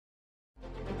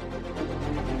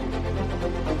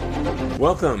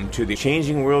Welcome to the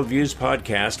Changing Worldviews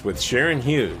podcast with Sharon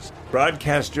Hughes,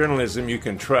 broadcast journalism you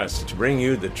can trust to bring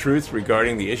you the truth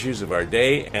regarding the issues of our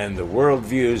day and the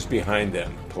worldviews behind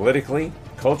them, politically,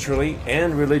 culturally,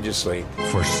 and religiously.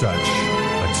 For such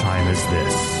a time as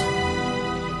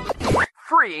this.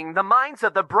 Freeing the minds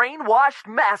of the brainwashed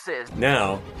masses.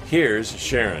 Now, here's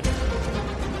Sharon.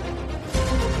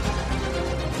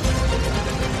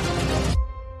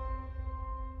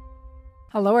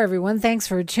 Hello, everyone. Thanks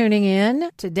for tuning in.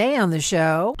 Today on the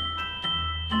show,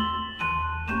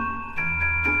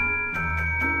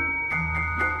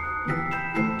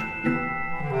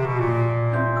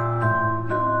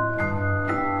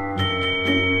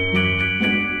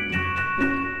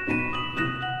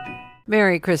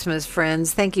 Merry Christmas,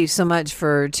 friends. Thank you so much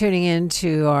for tuning in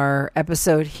to our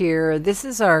episode here. This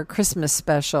is our Christmas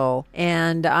special,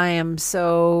 and I am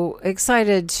so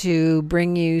excited to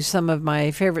bring you some of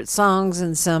my favorite songs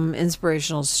and some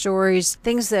inspirational stories,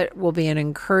 things that will be an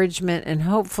encouragement and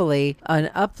hopefully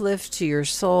an uplift to your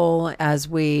soul as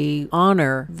we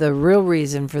honor the real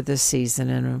reason for this season.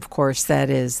 And of course, that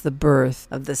is the birth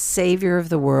of the Savior of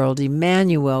the world,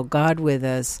 Emmanuel, God with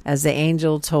us, as the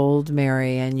angel told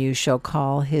Mary, and you shall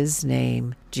call his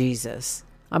name Jesus.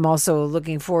 I'm also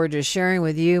looking forward to sharing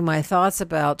with you my thoughts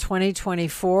about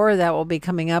 2024. That will be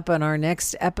coming up on our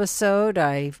next episode.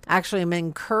 I actually am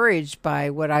encouraged by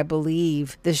what I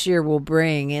believe this year will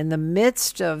bring. In the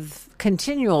midst of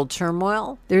continual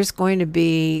turmoil, there's going to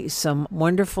be some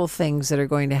wonderful things that are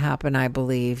going to happen, I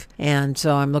believe. And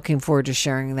so I'm looking forward to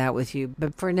sharing that with you.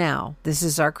 But for now, this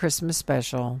is our Christmas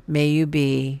special. May you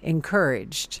be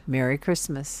encouraged. Merry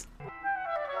Christmas.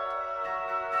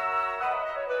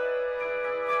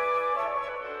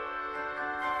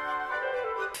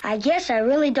 I guess I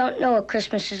really don't know what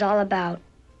Christmas is all about.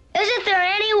 Isn't there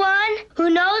anyone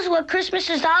who knows what Christmas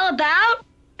is all about?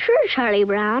 Sure, Charlie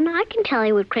Brown. I can tell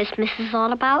you what Christmas is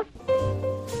all about.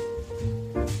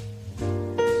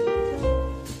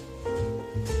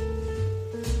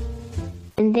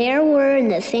 And there were in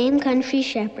the same country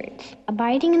shepherds,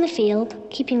 abiding in the field,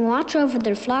 keeping watch over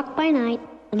their flock by night.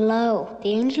 And lo, the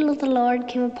angel of the Lord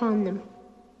came upon them.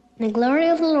 And the glory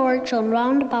of the Lord shone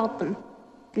round about them.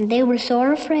 And they were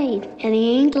sore afraid. And the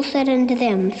angel said unto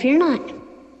them, Fear not,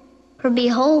 for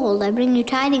behold, I bring you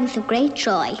tidings of great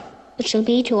joy, which shall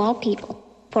be to all people.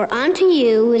 For unto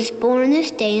you is born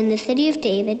this day in the city of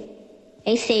David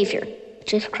a Savior,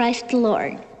 which is Christ the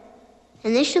Lord.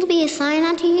 And this shall be a sign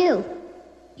unto you.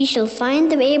 Ye shall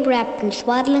find the babe wrapped in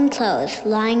swaddling clothes,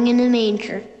 lying in a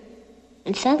manger.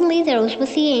 And suddenly there was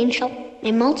with the angel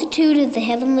a multitude of the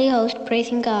heavenly host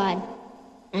praising God,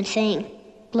 and saying,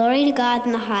 Glory to God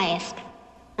in the highest,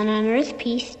 and on earth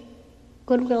peace,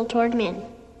 goodwill toward men.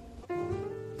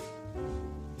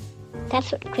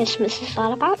 That's what Christmas is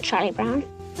all about, Charlie Brown.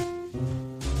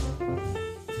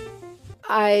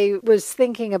 I was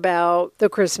thinking about the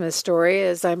Christmas story,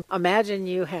 as I imagine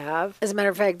you have. As a matter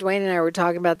of fact, Dwayne and I were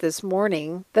talking about this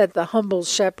morning that the humble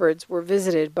shepherds were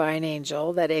visited by an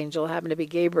angel. That angel happened to be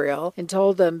Gabriel, and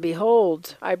told them,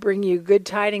 Behold, I bring you good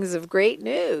tidings of great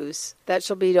news that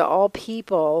shall be to all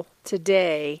people.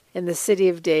 Today in the city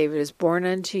of David is born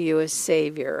unto you a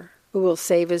Savior, who will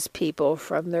save his people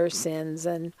from their sins.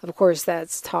 And of course,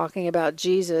 that's talking about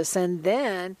Jesus. And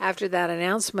then after that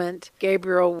announcement,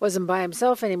 Gabriel wasn't by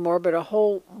himself anymore, but a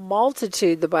whole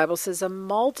multitude, the Bible says, a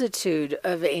multitude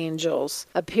of angels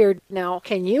appeared. Now,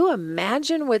 can you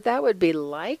imagine what that would be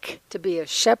like to be a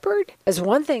shepherd? It's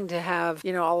one thing to have,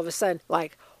 all of a sudden,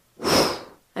 like,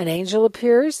 an angel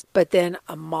appears, but then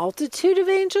a multitude of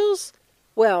angels?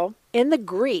 Well, in the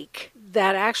Greek,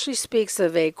 that actually speaks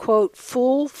of a, quote,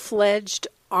 full-fledged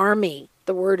army.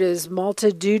 The word is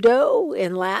multitudo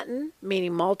in Latin,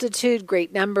 meaning multitude,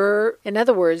 great number. In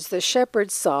other words, the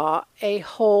shepherds saw a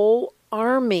whole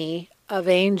army of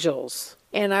angels.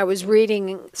 And I was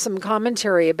reading some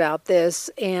commentary about this,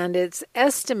 and it's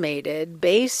estimated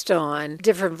based on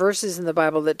different verses in the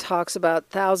Bible that talks about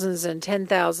thousands and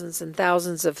 10,000s and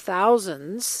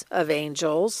thousands of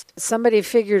angels. Somebody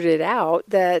figured it out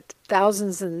that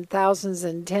thousands and thousands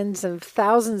and tens of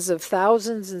thousands,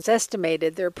 it's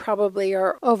estimated there probably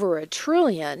are over 1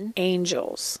 trillion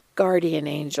angels, guardian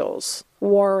angels,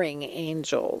 warring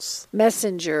angels,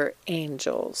 messenger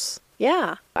angels.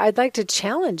 Yeah, I'd like to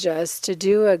challenge us to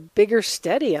do a bigger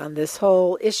study on this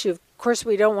whole issue. Of course,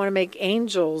 we don't want to make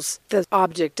angels the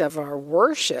object of our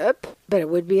worship, but it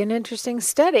would be an interesting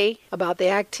study about the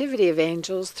activity of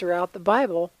angels throughout the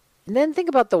Bible. And then think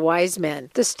about the wise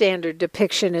men. The standard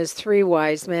depiction is 3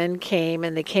 wise men came,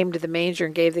 and they came to the manger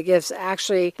and gave the gifts.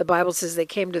 Actually, the Bible says they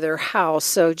came to their house.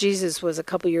 So Jesus was a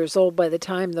couple years old by the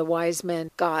time the wise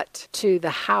men got to the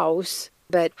house.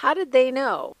 But how did they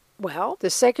know? Well, the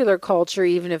secular culture,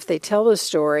 even if they tell the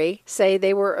story, say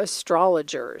they were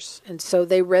astrologers. And so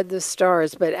they read the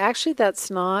stars. But actually,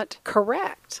 that's not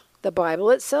correct. The Bible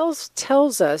itself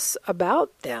tells us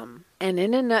about them. And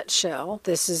in a nutshell,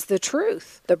 this is the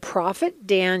truth. The prophet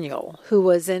Daniel, who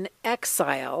was in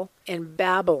exile in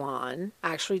Babylon,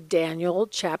 actually Daniel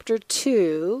chapter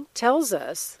 2 tells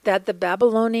us that the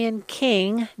Babylonian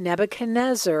king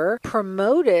Nebuchadnezzar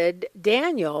promoted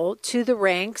Daniel to the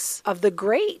ranks of the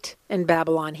great in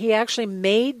Babylon. He actually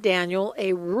made Daniel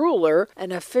a ruler,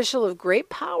 an official of great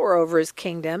power over his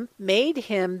kingdom, made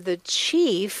him the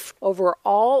chief over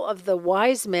all of the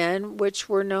wise men, which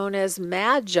were known as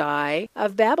Magi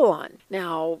of Babylon.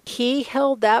 Now, he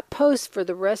held that post for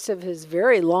the rest of his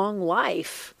very long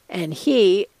life. And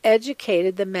he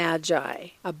educated the Magi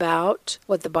about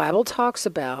what the Bible talks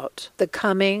about, the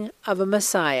coming of a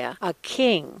Messiah, a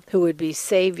king who would be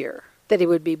Savior, that he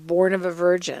would be born of a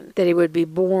virgin, that he would be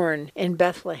born in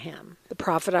Bethlehem. The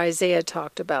prophet Isaiah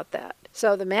talked about that.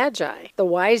 So the Magi, the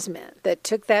wise men that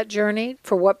took that journey,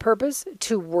 for what purpose?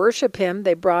 To worship him.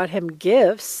 They brought him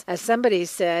gifts. As somebody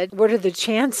said, what are the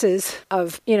chances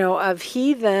of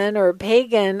heathen or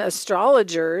pagan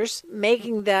astrologers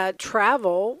making that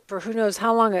travel for who knows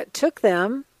how long it took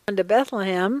them to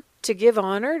Bethlehem to give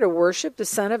honor, to worship the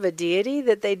son of a deity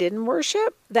that they didn't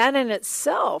worship? That in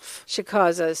itself should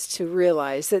cause us to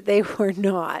realize that they were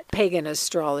not pagan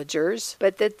astrologers,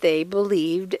 but that they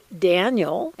believed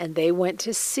Daniel, and they went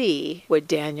to see what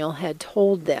Daniel had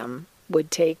told them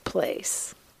would take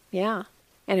place. Yeah.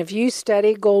 And if you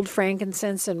study gold,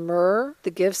 frankincense, and myrrh, the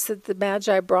gifts that the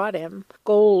Magi brought him,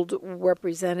 gold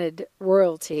represented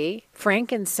royalty,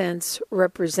 frankincense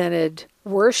represented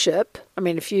worship. I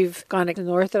mean, if you've gone to an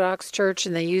Orthodox church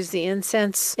and they use the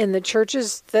incense in the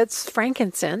churches, that's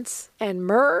frankincense. And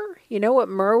myrrh, you know what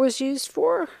myrrh was used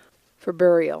for? For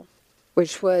burial,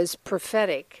 which was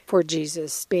prophetic for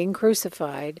Jesus being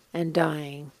crucified and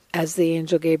dying, as the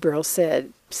angel Gabriel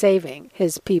said, saving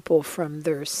his people from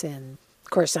their sin. Of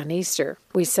course, on Easter,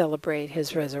 we celebrate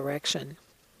his resurrection.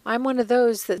 I'm one of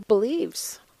those that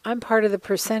believes. I'm part of the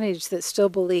percentage that still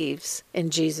believes in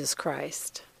Jesus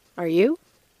Christ. Are you?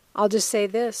 I'll just say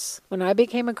this. When I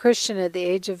became a Christian at the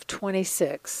age of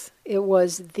 26, it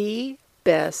was the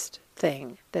best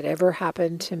thing that ever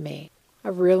happened to me.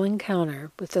 A real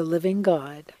encounter with the living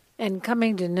God and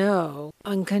coming to know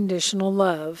unconditional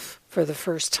love for the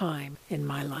first time in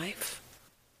my life.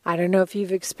 I don't know if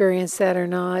you've experienced that or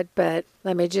not, but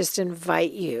let me just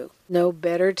invite you. No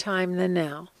better time than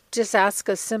now. Just ask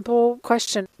a simple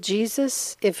question.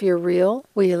 Jesus, if you're real,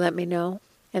 will you let me know?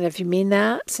 And if you mean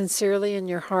that sincerely in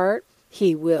your heart,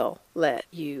 he will let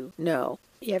you know.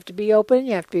 You have to be open,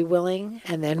 you have to be willing,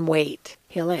 and then wait.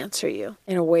 He'll answer you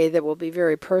in a way that will be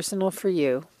very personal for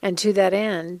you. And to that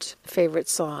end, favorite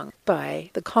song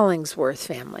by the Collingsworth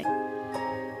family.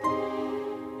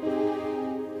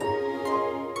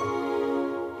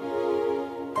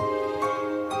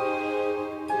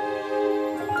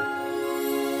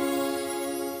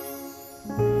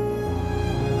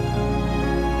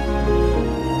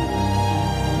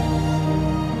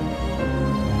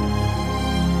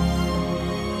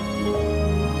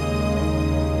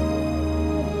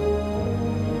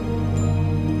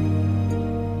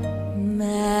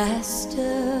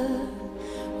 Master,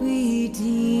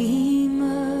 Redeemer,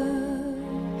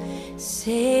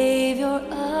 Savior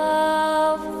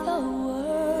of the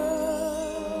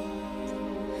world,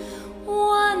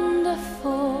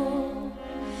 wonderful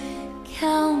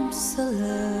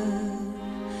Counselor,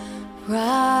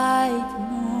 bright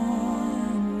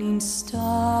morning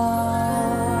star,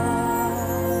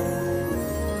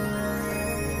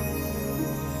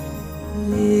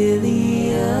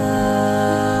 Lily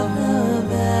of the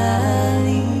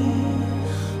valley,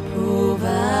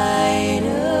 provider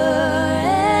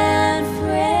and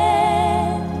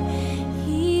friend.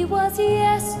 He was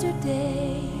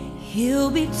yesterday,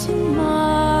 he'll be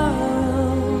tomorrow,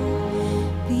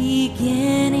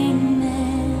 beginning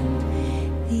and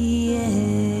the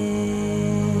end.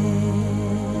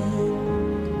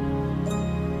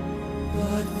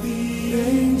 But the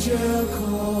angel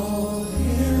called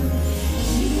him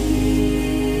Jesus,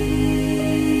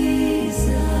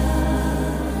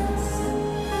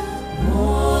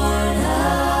 born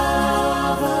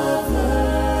of a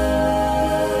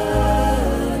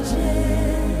virgin.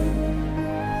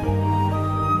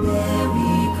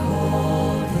 Mary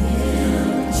called him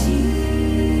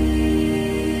Jesus.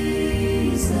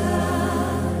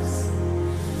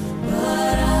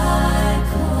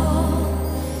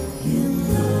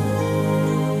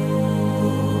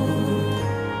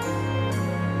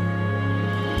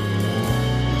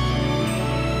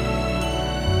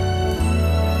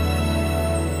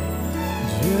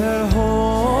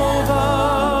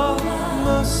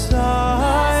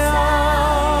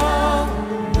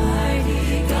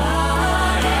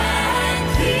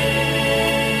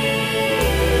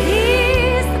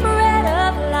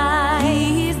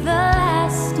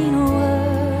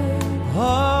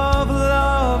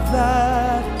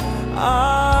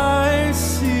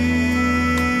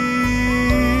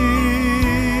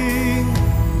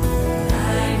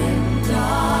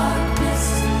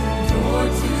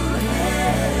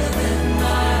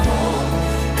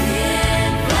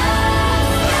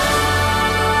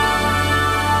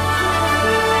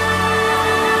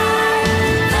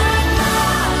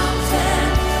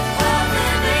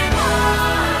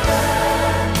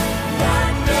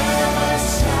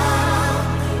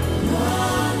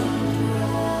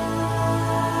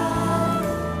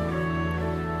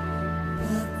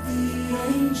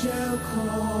 angel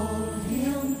called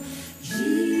him Jesus,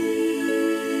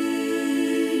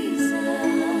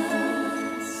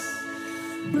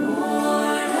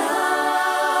 born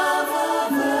of a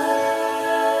virgin.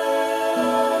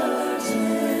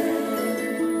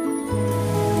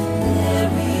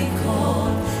 Mary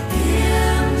called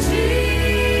him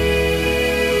Jesus,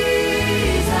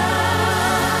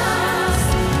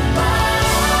 but I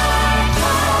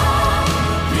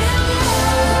call him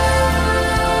Lord.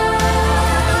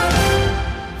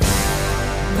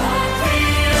 But the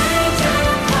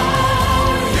angel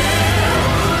called him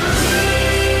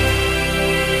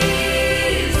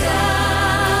Jesus,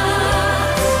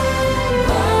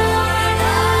 born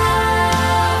of a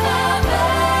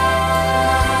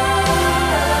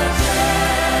virgin.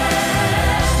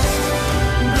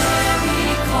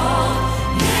 Mary called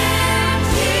him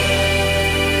Jesus, but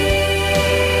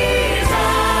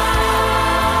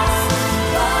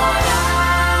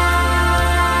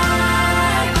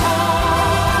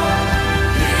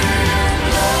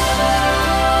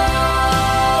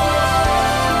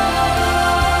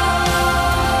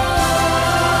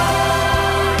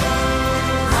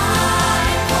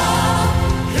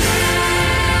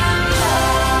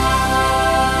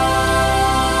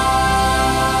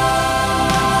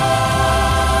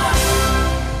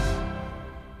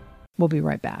I We'll be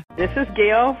right back. This is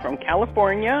Gail from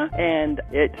California, and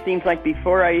it seems like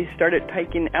before I started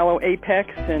taking Aloe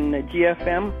Apex and the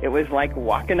GFM, it was like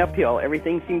walking uphill.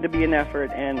 Everything seemed to be an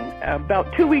effort, and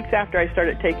about 2 weeks after I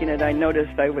started taking it, I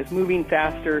noticed I was moving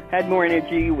faster, had more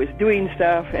energy, was doing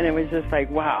stuff, and it was just like,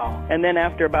 wow. And then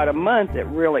after about a month, it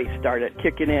really started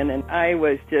kicking in, and I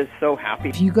was just so happy.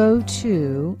 If you go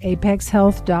to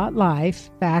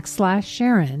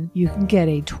apexhealth.life/Sharon, you can get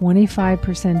a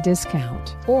 25%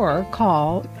 discount, or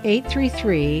call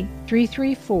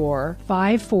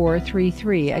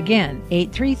 833-334-5433. Again,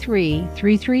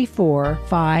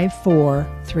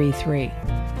 833-334-5433.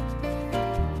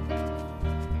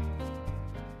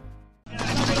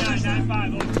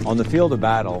 On the field of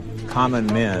battle, common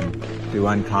men do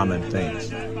uncommon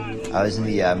things. I was in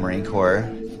the Marine Corps,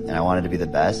 and I wanted to be the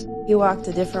best. He walked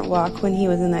a different walk when he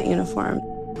was in that uniform.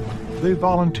 They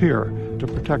volunteer to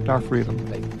protect our freedom.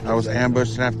 I was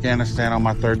ambushed in Afghanistan on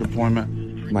my third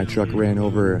deployment. My truck ran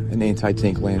over an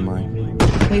anti-tank landmine.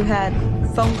 We've had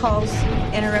phone calls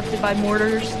interrupted by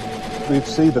mortars. We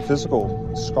see the physical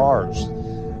scars,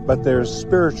 but there's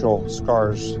spiritual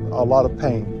scars, a lot of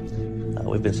pain.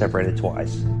 We've been separated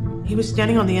twice. He was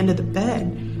standing on the end of the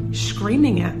bed,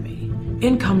 screaming at me,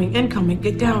 incoming, incoming,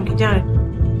 get down, get down.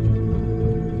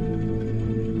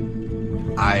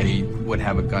 I would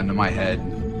have a gun to my head.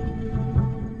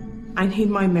 I need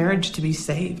my marriage to be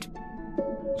saved.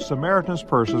 Samaritan's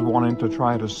Purse is wanting to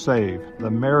try to save the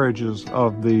marriages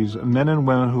of these men and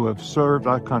women who have served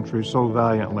our country so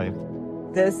valiantly.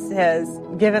 This has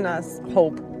given us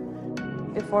hope.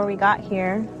 Before we got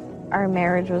here, our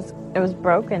marriage was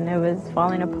broken. It was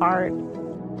falling apart.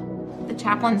 The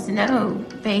chaplains know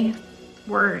they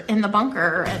were in the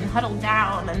bunker and huddled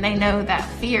down, and they know that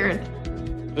fear.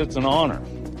 It's an honor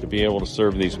to be able to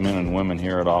serve these men and women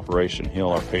here at Operation Heal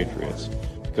Our Patriots,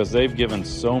 because they've given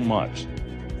so much.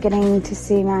 Getting to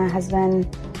see my husband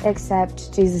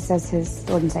accept Jesus as his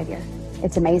Lord and Savior.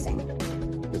 It's amazing.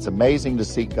 It's amazing to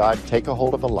see God take a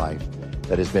hold of a life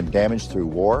that has been damaged through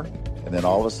war, and then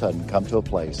all of a sudden come to a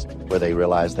place where they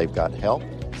realize they've got help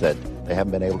that they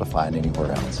haven't been able to find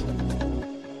anywhere else.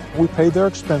 We pay their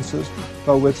expenses,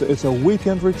 but it's a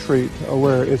weekend retreat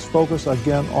where it's focused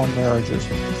again on marriages.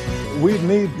 We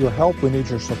need your help. We need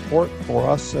your support for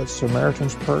us at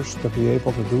Samaritan's Purse to be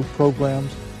able to do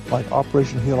programs like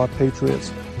Operation Heal Our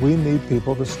Patriots. We need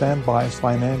people to stand by us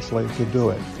financially to do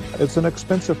it. It's an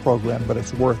expensive program, but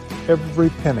it's worth every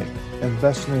penny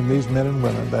investing in these men and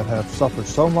women that have suffered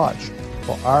so much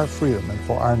for our freedom and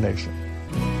for our nation.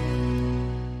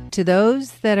 To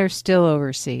those that are still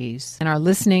overseas and are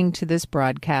listening to this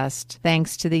broadcast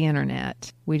thanks to the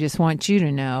internet, we just want you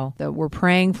to know that we're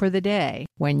praying for the day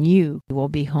when you will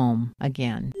be home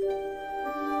again.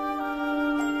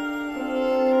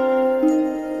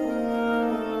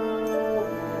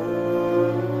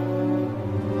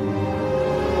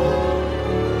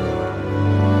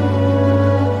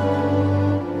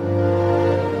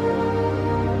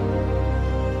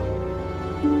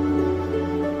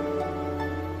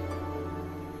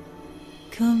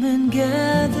 Come and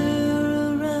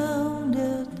gather around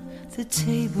at the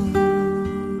table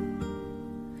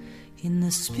in the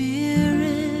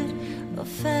spirit of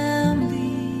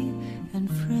family and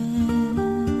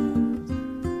friends,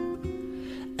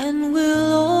 and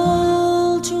we'll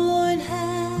all join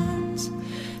hands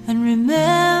and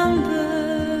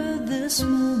remember this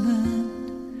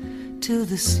till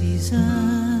the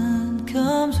season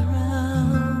comes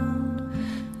round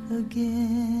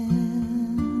again.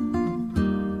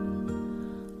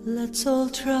 Let's all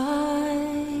try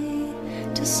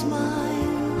to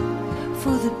smile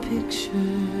for the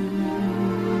picture,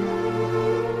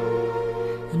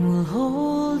 and we'll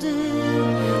hold it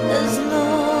as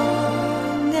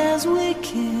long as we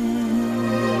can.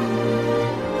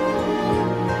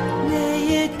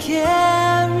 May it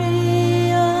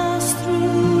carry us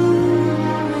through,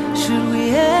 should we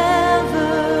ever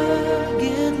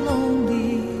get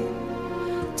lonely,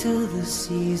 till the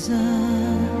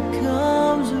season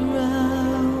comes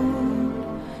around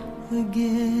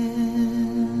again.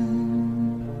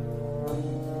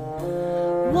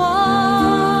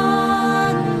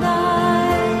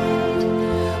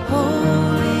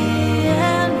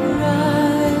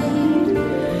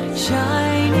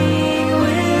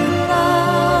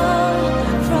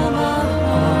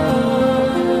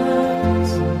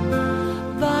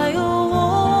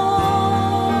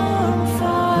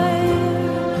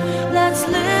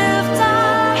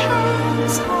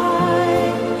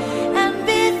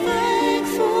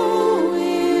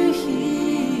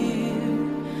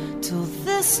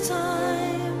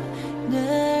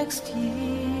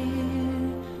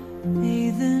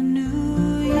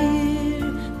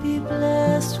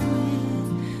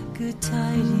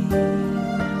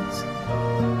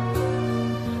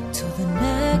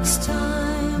 Next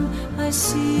time I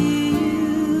see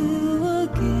you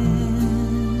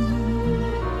again,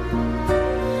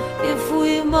 if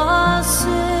we must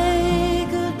say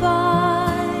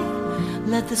goodbye,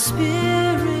 let the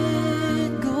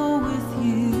Spirit go with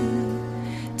you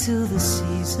till the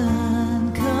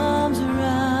season comes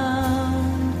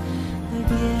around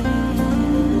again.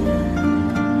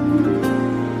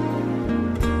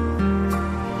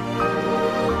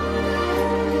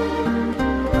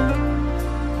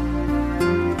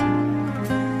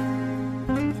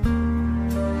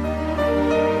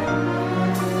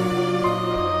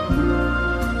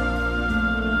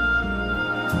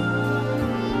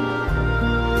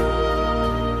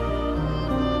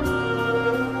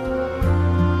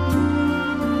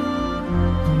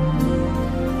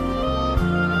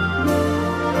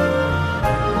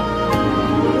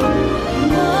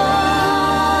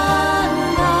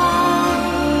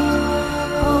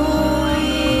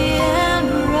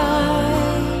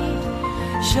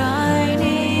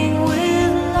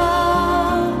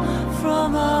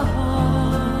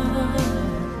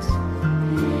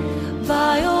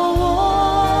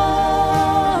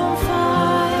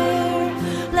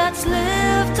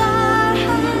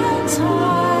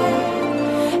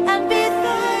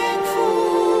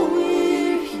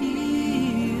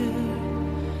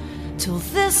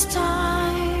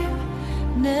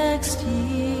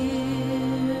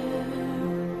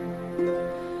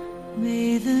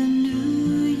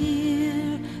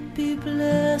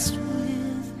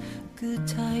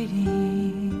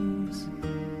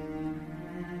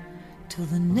 Till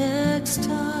the next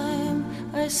time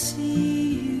I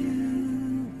see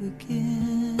you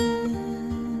again.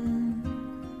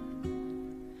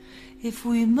 If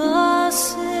we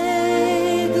must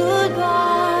say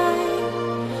goodbye,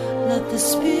 let the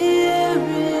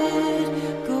Spirit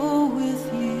go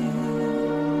with you,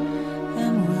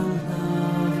 and we'll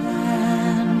love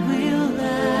and we'll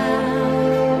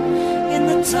laugh in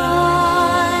the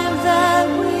time that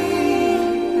we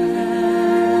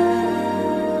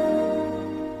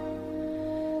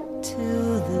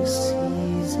till the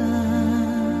season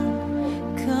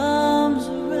comes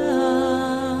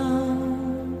around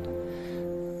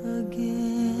again.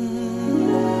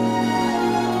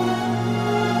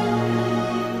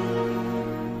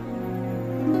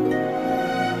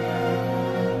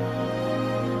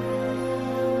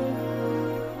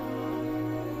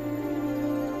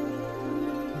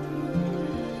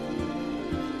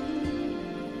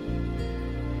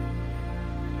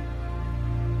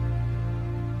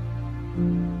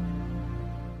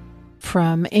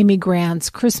 From Amy Grant's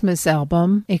Christmas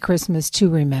album, A Christmas to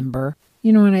Remember.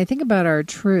 You know, when I think about our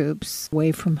troops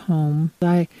away from home,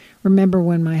 I remember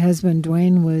when my husband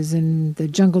Dwayne was in the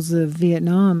jungles of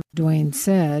Vietnam, Dwayne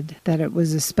said that it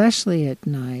was especially at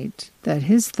night that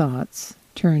his thoughts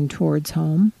turned towards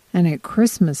home, and at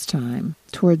Christmas time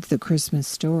towards the Christmas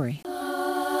story.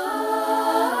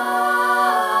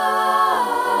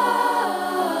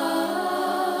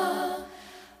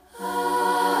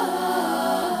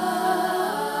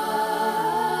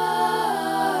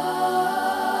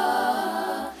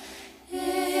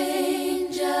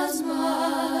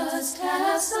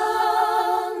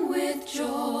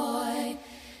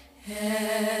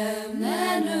 Heaven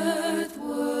and earth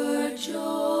were joy.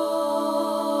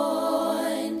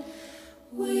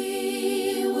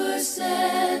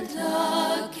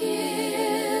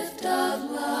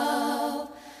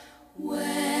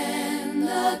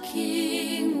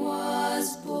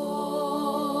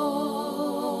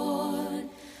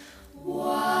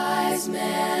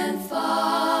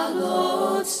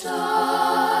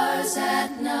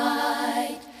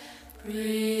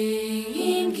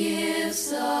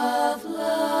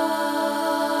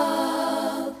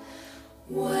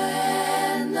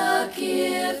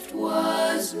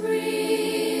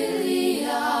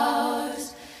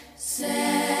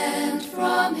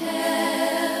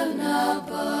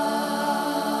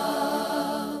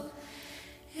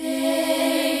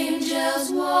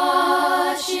 was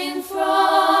watching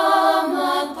from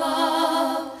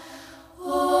above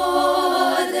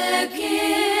o'er their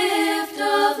gift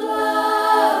of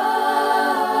love.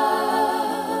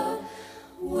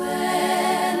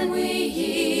 When we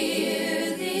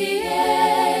hear the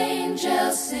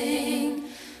angels sing,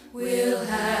 we'll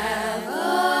have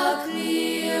a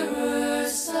clearer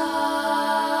sight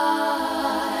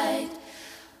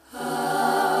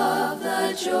of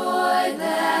the joy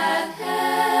that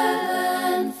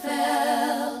heaven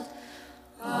felt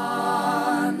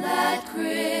on that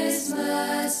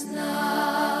Christmas night.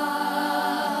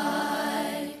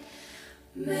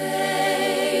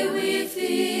 May we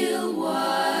feel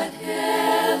what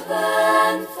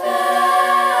heaven felt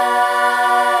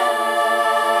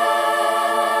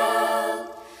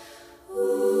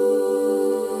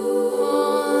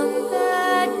on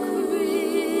that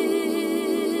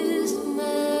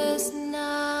Christmas night.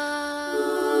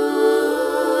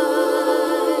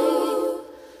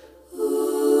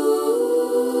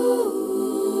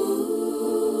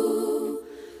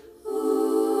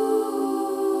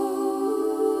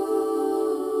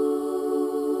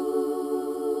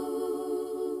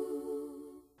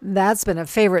 That's been a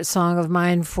favorite song of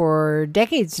mine for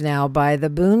decades now by the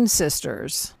Boone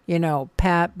sisters. You know,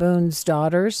 Pat Boone's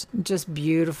daughters. Just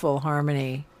beautiful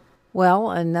harmony.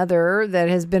 Well, another that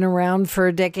has been around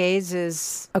for decades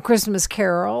is A Christmas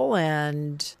Carol,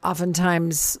 and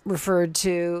oftentimes referred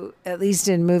to, at least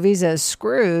in movies, as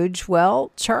Scrooge.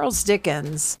 Well, Charles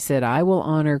Dickens said, "I will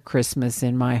honor Christmas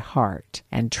in my heart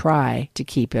and try to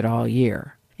keep it all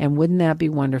year." And wouldn't that be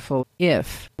wonderful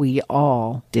if we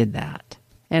all did that?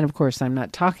 And of course, I'm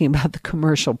not talking about the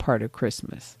commercial part of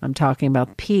Christmas. I'm talking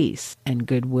about peace and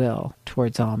goodwill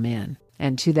towards all men.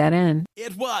 And to that end,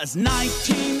 it was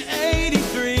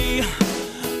 1983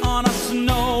 on a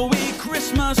snowy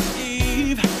Christmas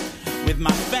Eve with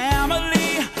my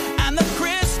family and the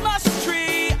Christmas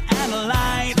tree and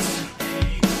lights.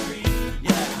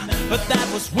 Yeah, but that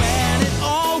was when it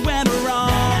all went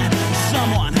wrong.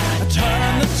 Someone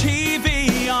turned the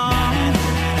TV on.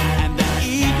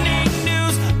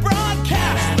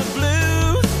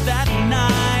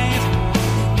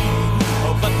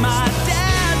 My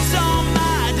dad saw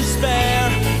my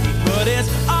despair, put his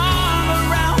arm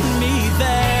around me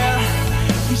there.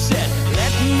 He said,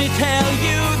 "Let me tell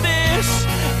you this,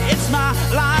 it's my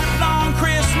lifelong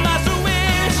Christmas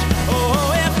wish.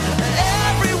 Oh, if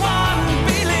everyone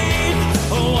believed,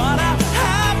 what a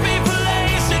happy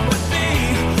place it would be.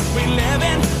 We live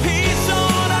in peace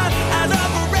on earth as a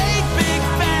great big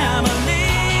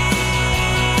family.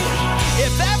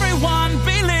 If everyone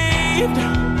believed."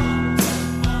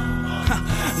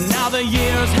 Now the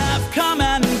years have come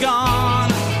and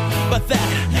gone, but that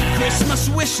Christmas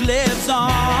wish lives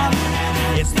on.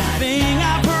 It's the thing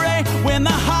I pray when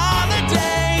the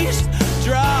holidays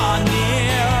draw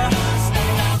near.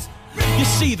 You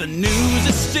see, the news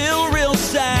is still real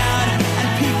sad,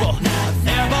 and people,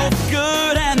 they're both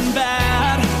good and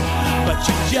bad. But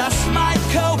you just might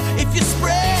cope if you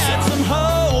spread some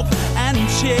hope and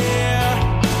cheer.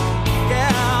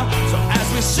 Yeah, so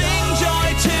as we sing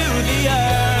joy to the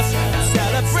earth,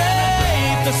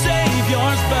 celebrate the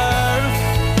Savior's birth,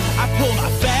 I pull my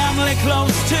family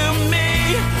close to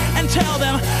me and tell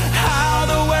them how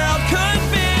the world could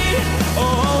be.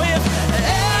 Oh, if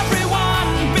everyone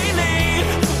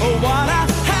believed, oh, what a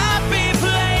happy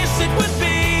place it would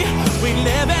be. We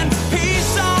live in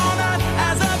peace on earth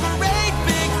as a great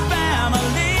big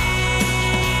family.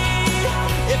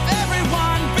 If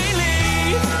everyone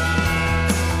believed.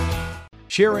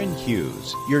 Sharon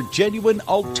Hughes, your genuine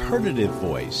alternative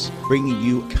voice, bringing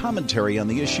you commentary on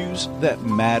the issues that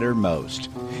matter most.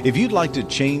 If you'd like to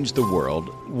change the world,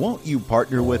 won't you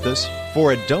partner with us?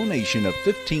 For a donation of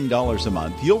 $15 a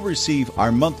month, you'll receive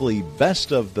our monthly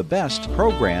Best of the Best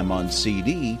program on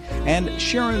CD and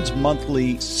Sharon's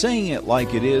monthly Saying It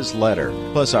Like It Is letter,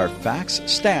 plus our facts,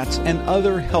 stats, and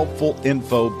other helpful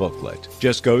info booklet.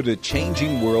 Just go to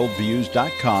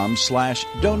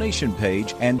changingworldviews.com/donation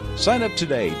page and sign up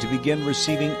today to begin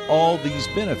receiving all these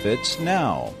benefits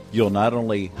now. You'll not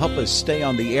only help us stay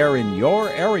on the air in your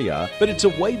area, but it's a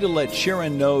way to let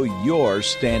Sharon know you're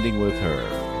standing with her.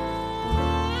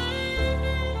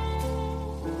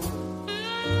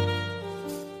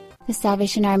 The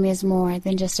Salvation Army is more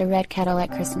than just a red Cadillac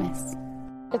Christmas.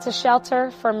 It's a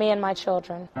shelter for me and my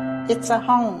children. It's a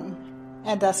home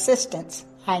and assistance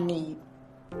I need.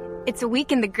 It's a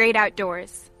week in the great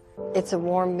outdoors. It's a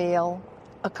warm meal,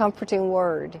 a comforting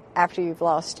word after you've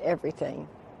lost everything.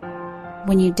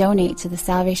 When you donate to the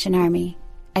Salvation Army,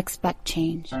 expect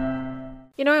change.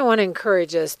 You know, I want to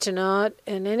encourage us to not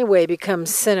in any way become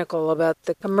cynical about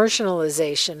the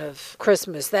commercialization of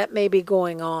Christmas. That may be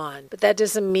going on, but that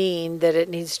doesn't mean that it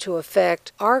needs to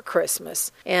affect our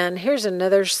Christmas. And here's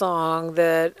another song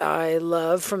that I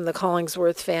love from the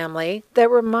Collingsworth family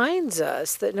that reminds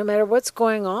us that no matter what's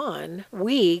going on,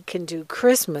 we can do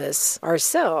Christmas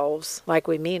ourselves like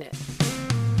we mean it.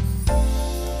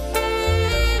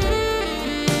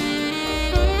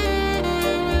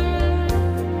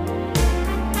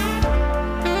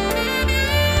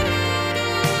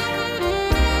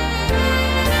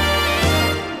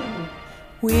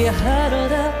 We're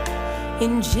huddled up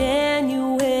in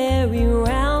January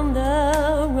round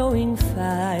the roaring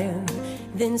fire.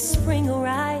 Then spring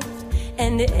arrived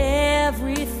and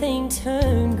everything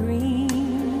turned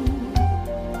green.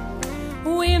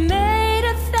 We made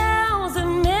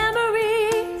 1,000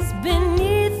 memories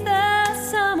beneath the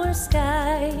summer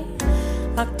sky.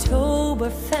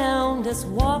 October found us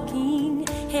walking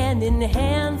hand in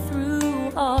hand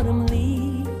through autumn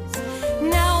leaves.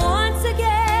 Now once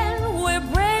again we're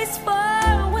braced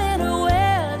for winter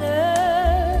weather,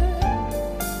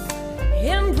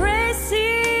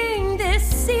 embracing this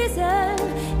season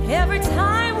every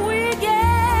time we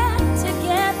get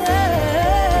together.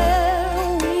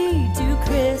 We do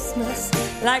Christmas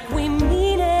like we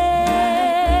mean it.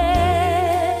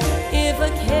 If a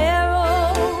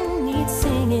carol needs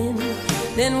singing,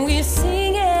 then we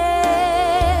sing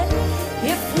it.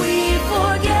 If we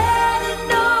forget a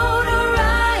note or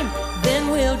rhyme, then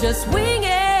we'll just wing it.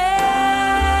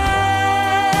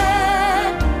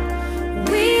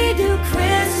 We do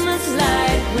Christmas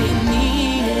like we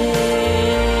mean it.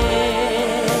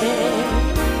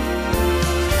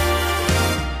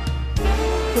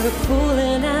 We're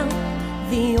pulling out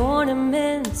the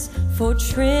ornaments for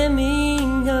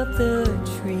trimming up the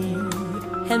tree,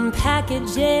 and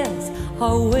packages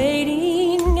are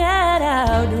waiting at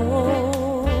our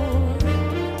door.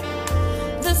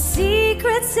 The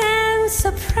secrets and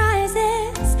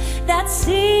surprises that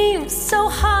seem so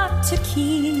hard to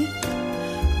keep,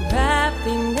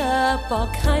 wrapping up all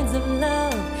kinds of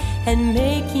love and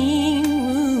making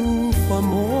room for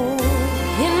more,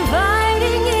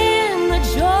 inviting in the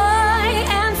joy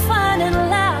and fun and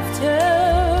laughter.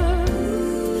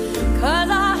 'Cause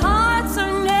our hearts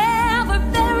are never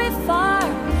very far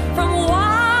from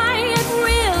why it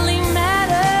really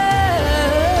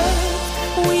matters.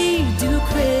 We do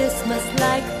Christmas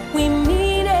like we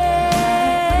mean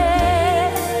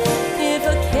it. If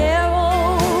a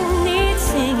carol needs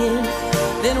singing,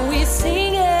 then we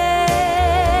sing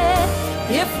it.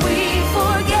 If we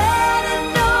forget a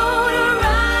note or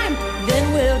rhyme, then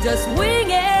we'll just wing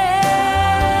it.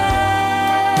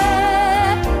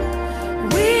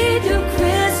 We do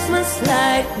Christmas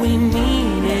like we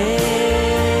mean it.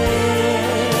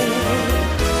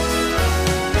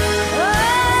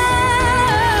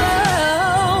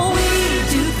 Oh, we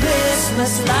do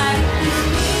Christmas like we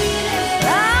mean it.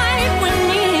 Like we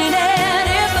mean it.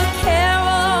 If a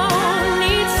carol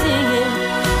needs singing,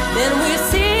 then we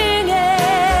sing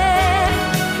it.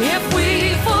 If we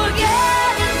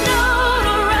forget a note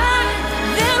or rhyme,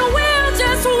 then we'll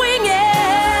just wing it.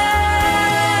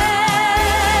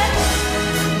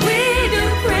 We do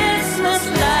Christmas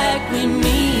like we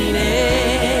mean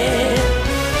it.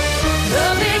 The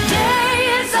big day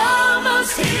is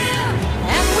almost here,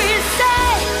 and we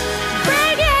say,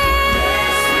 bring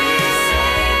it.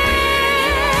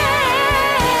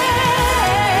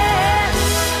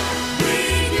 We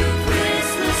do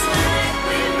Christmas like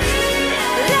we mean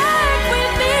it. Like we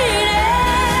mean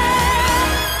it.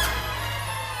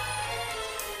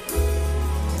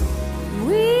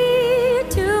 We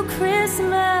do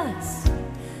Christmas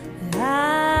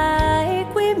like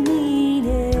we mean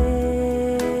it.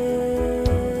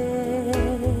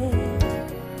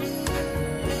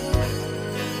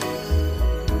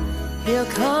 Here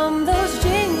come those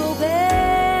jingle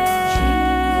bells.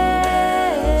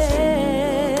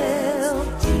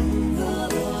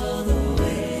 Jingle all the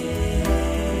way.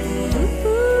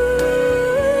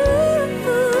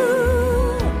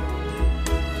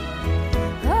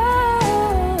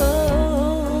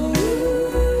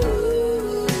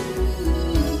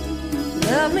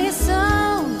 Love me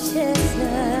some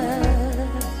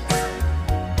chestnuts.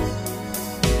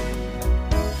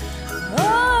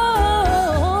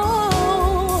 Oh,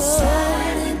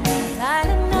 silent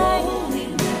night,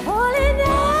 holy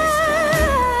night,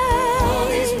 all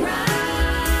is bright.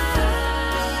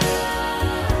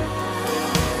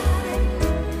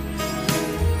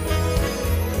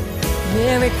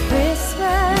 Merry Christmas,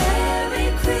 Merry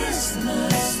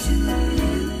Christmas to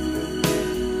you.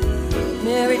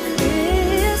 Merry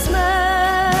Christmas,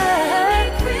 Merry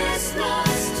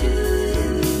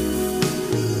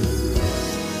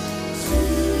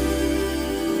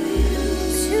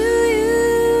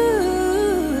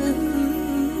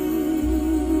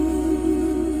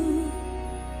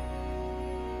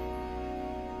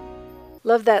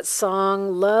Love that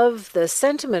song. Love the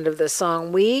sentiment of the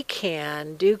song. We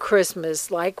can do Christmas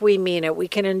like we mean it. We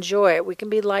can enjoy it. We can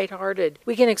be lighthearted.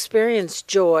 We can experience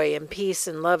joy and peace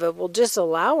and love. It will just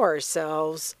allow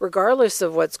ourselves, regardless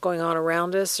of what's going on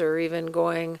around us or even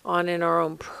going on in our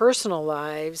own personal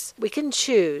lives, we can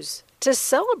choose to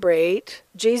celebrate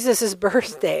Jesus'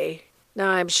 birthday.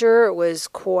 Now, I'm sure it was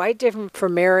quite different for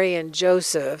Mary and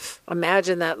Joseph.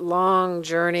 Imagine that long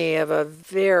journey of a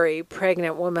very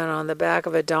pregnant woman on the back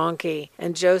of a donkey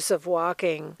and Joseph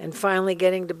walking and finally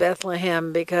getting to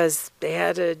Bethlehem because they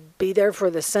had to be there for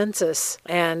the census.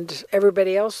 And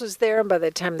everybody else was there, and by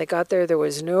the time they got there, there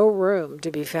was no room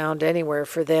to be found anywhere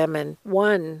for them. And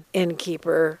one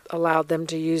innkeeper allowed them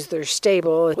to use their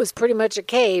stable. It was pretty much a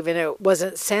cave, and it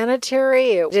wasn't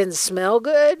sanitary. It didn't smell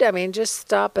good. I mean, just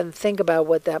stop and think about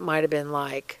what that might have been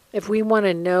like. If we want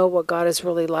to know what God is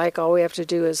really like, all we have to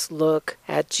do is look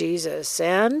at Jesus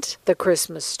and the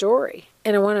Christmas story.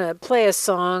 And I want to play a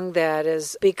song that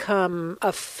has become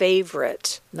a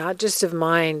favorite, not just of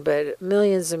mine, but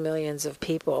millions and millions of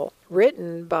people.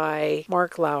 Written by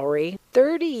Mark Lowry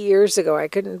 30 years ago. I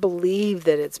couldn't believe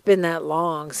that it's been that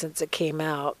long since it came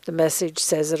out. The message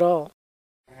says it all.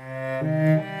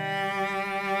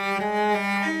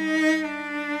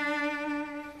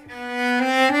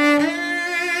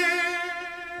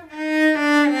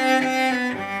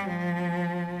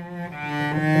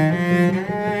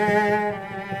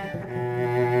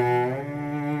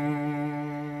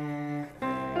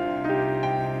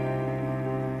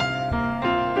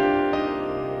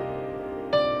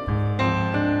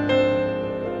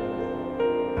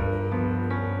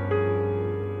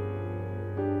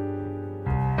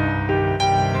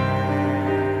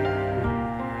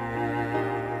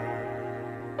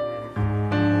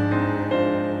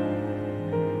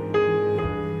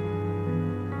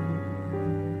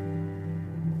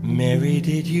 Mary,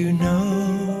 did you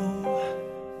know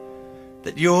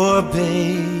that your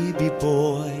baby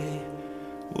boy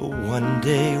will one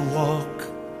day walk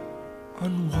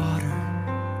on water?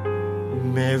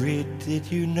 Mary, did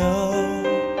you know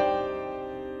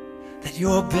that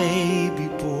your baby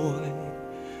boy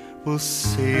will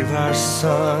save our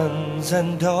sons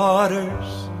and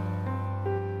daughters?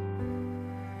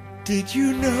 Did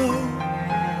you know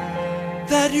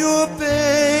that your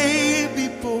baby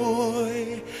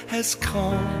boy has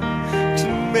come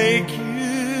to make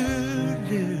you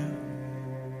new?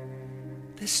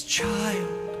 This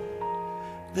child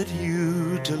that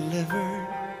you delivered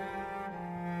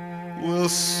will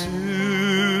soon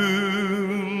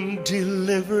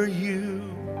deliver you.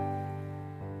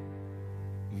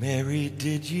 Mary,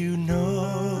 did you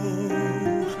know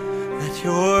that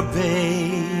your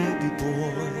baby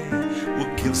boy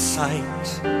will give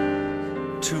sight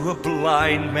to a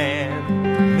blind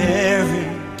man? Mary,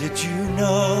 did you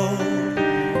know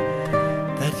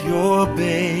that your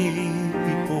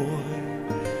baby boy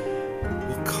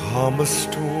will calm a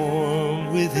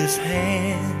storm with his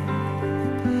hand?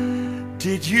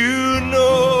 Did you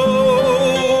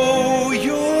know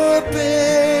your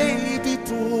baby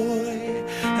boy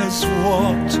has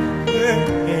walked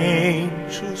where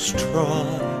angels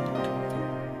trod?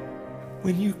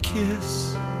 When you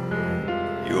kiss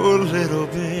your little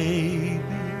baby,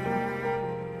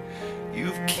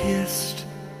 you've kissed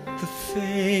the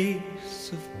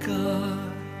face of God.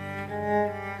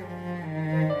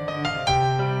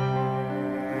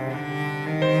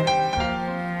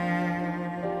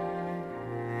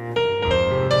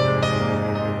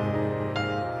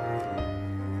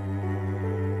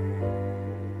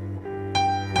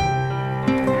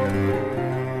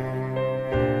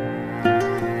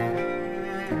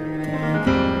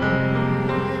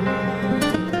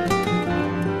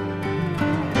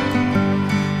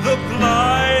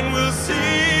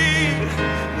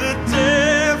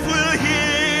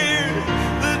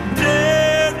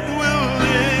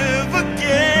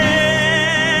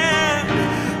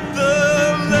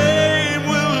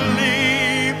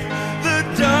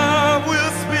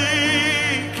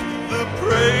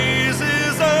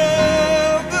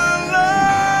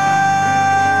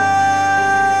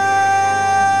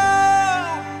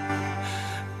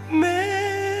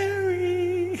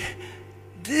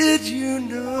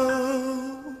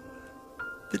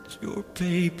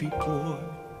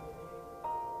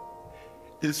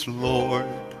 Is Lord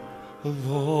of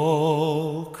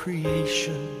all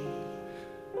creation.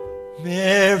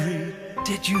 Mary,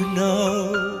 did you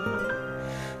know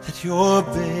that your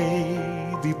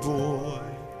baby boy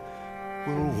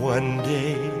will one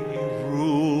day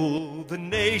rule the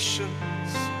nations?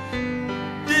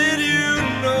 Did you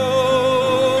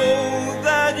know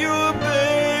that your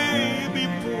baby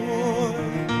boy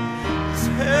is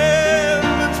heaven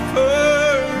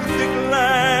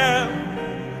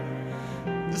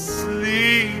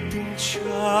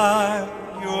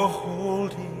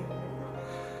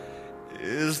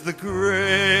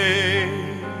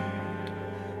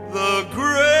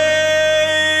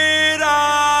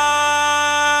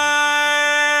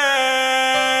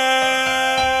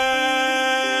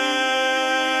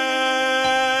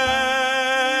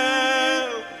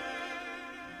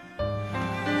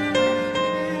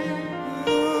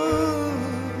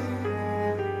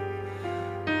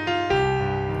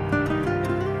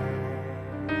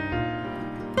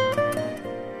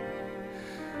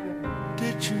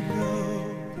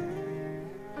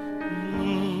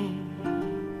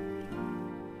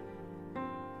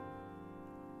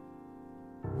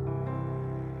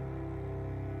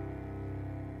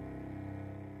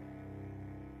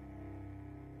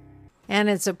And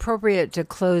it's appropriate to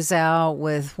close out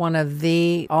with one of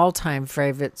the all-time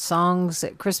favorite songs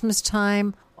at Christmas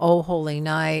time, "O Holy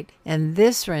Night." And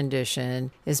this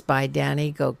rendition is by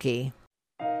Danny Gokey.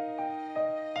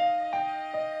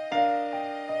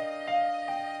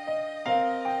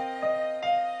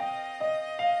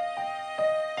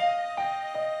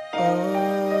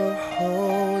 Oh,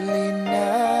 holy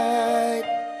night,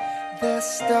 the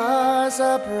stars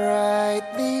are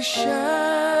brightly shining.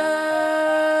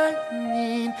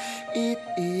 It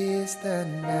is the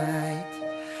night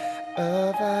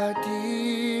of our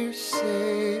dear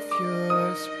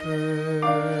Savior's birth.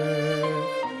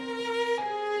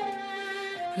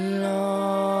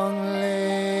 Long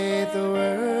lay the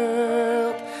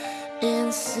world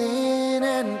in sin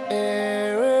and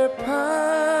error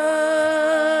pining,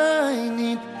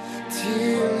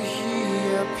 till he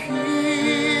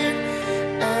appeared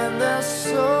and the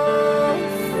soul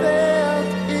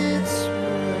felt its worth.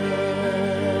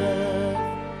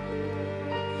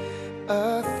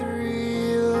 A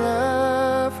thrill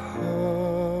of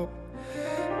hope,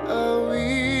 a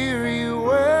weary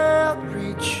world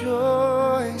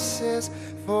rejoices,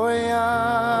 for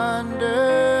yonder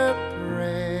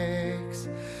breaks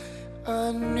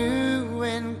a new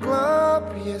and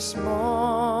glorious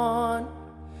morn.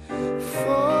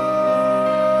 Fall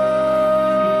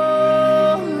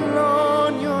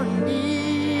on your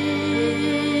knees,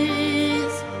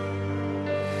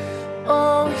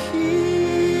 oh,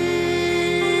 hear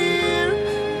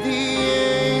the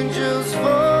angels'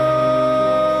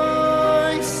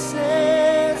 voices,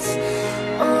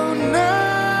 oh, night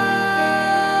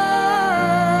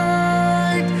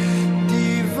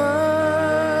divine,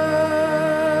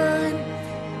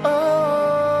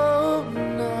 oh,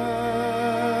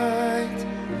 night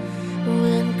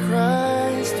when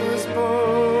Christ was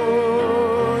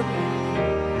born.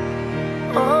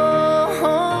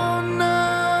 Oh,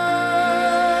 night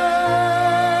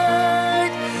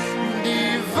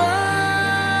divine,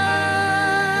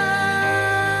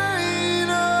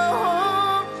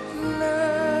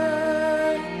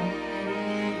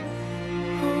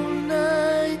 oh,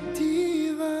 night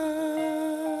divine.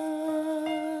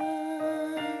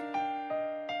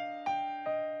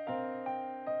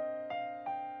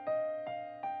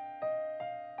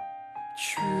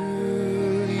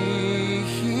 Truly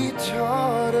he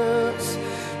taught us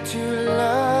to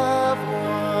love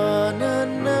one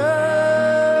another.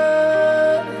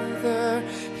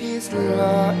 His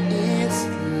law is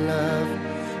love,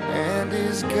 and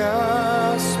his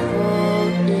gospel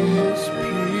is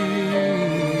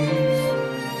peace.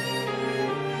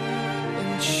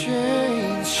 And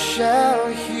chains shall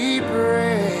he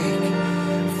break,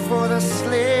 for the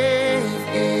slave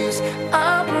is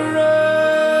our brother,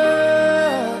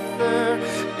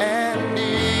 and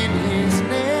in his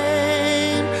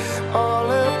name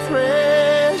all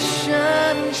oppression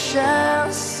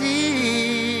shall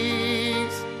cease.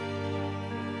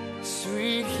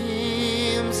 Sweet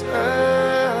hymns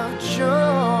of joy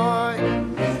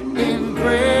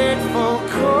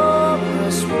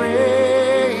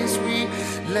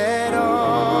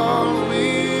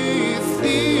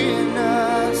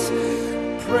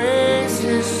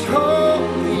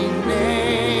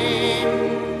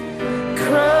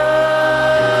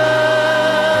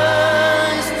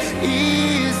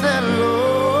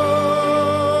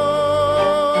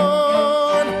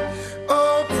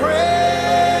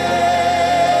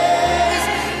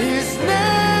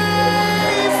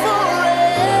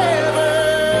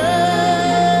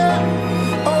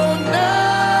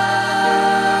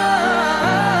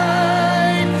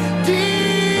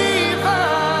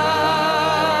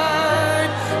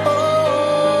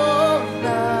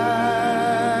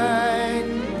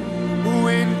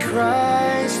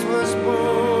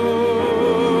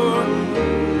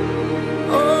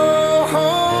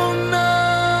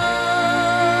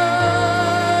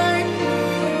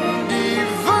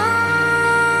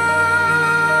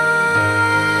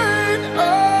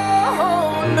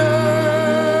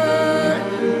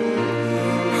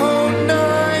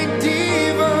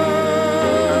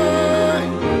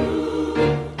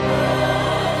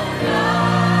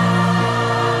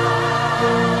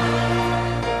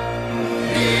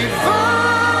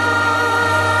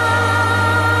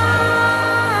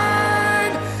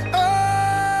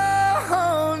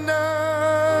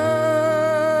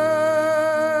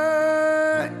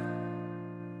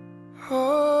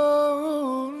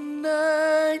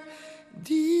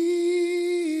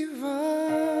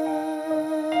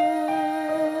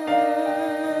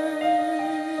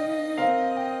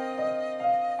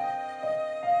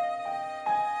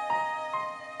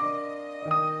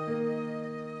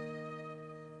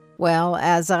Well,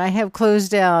 as I have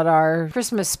closed out our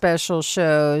Christmas special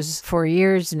shows for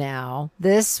years now,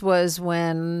 this was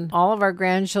when all of our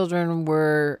grandchildren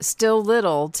were still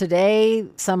little. Today,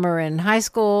 some are in high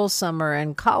school, some are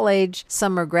in college,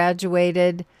 some are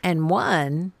graduated, and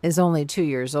one is only 2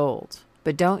 years old.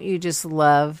 But don't you just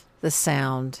love the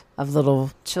sound of little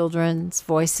children's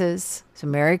voices? So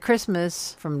Merry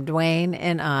Christmas from Dwayne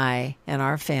and I and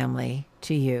our family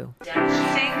to you.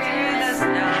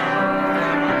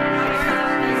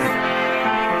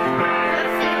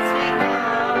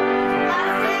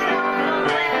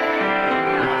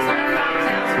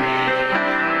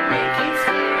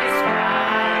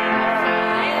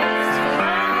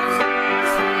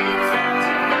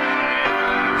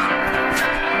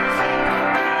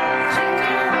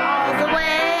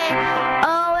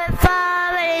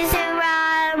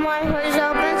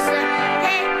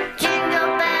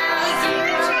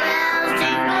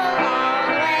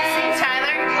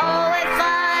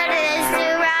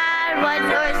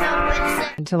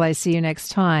 Until I see you next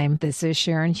time, this is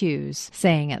Sharon Hughes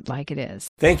saying it like it is.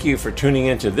 Thank you for tuning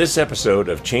in to this episode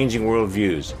of Changing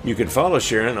Worldviews. You can follow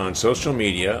Sharon on social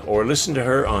media or listen to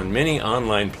her on many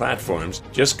online platforms.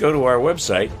 Just go to our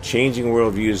website,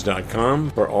 changingworldviews.com,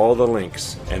 for all the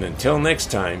links. And until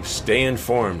next time, stay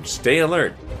informed, stay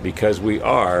alert, because we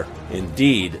are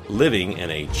indeed living in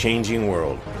a changing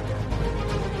world.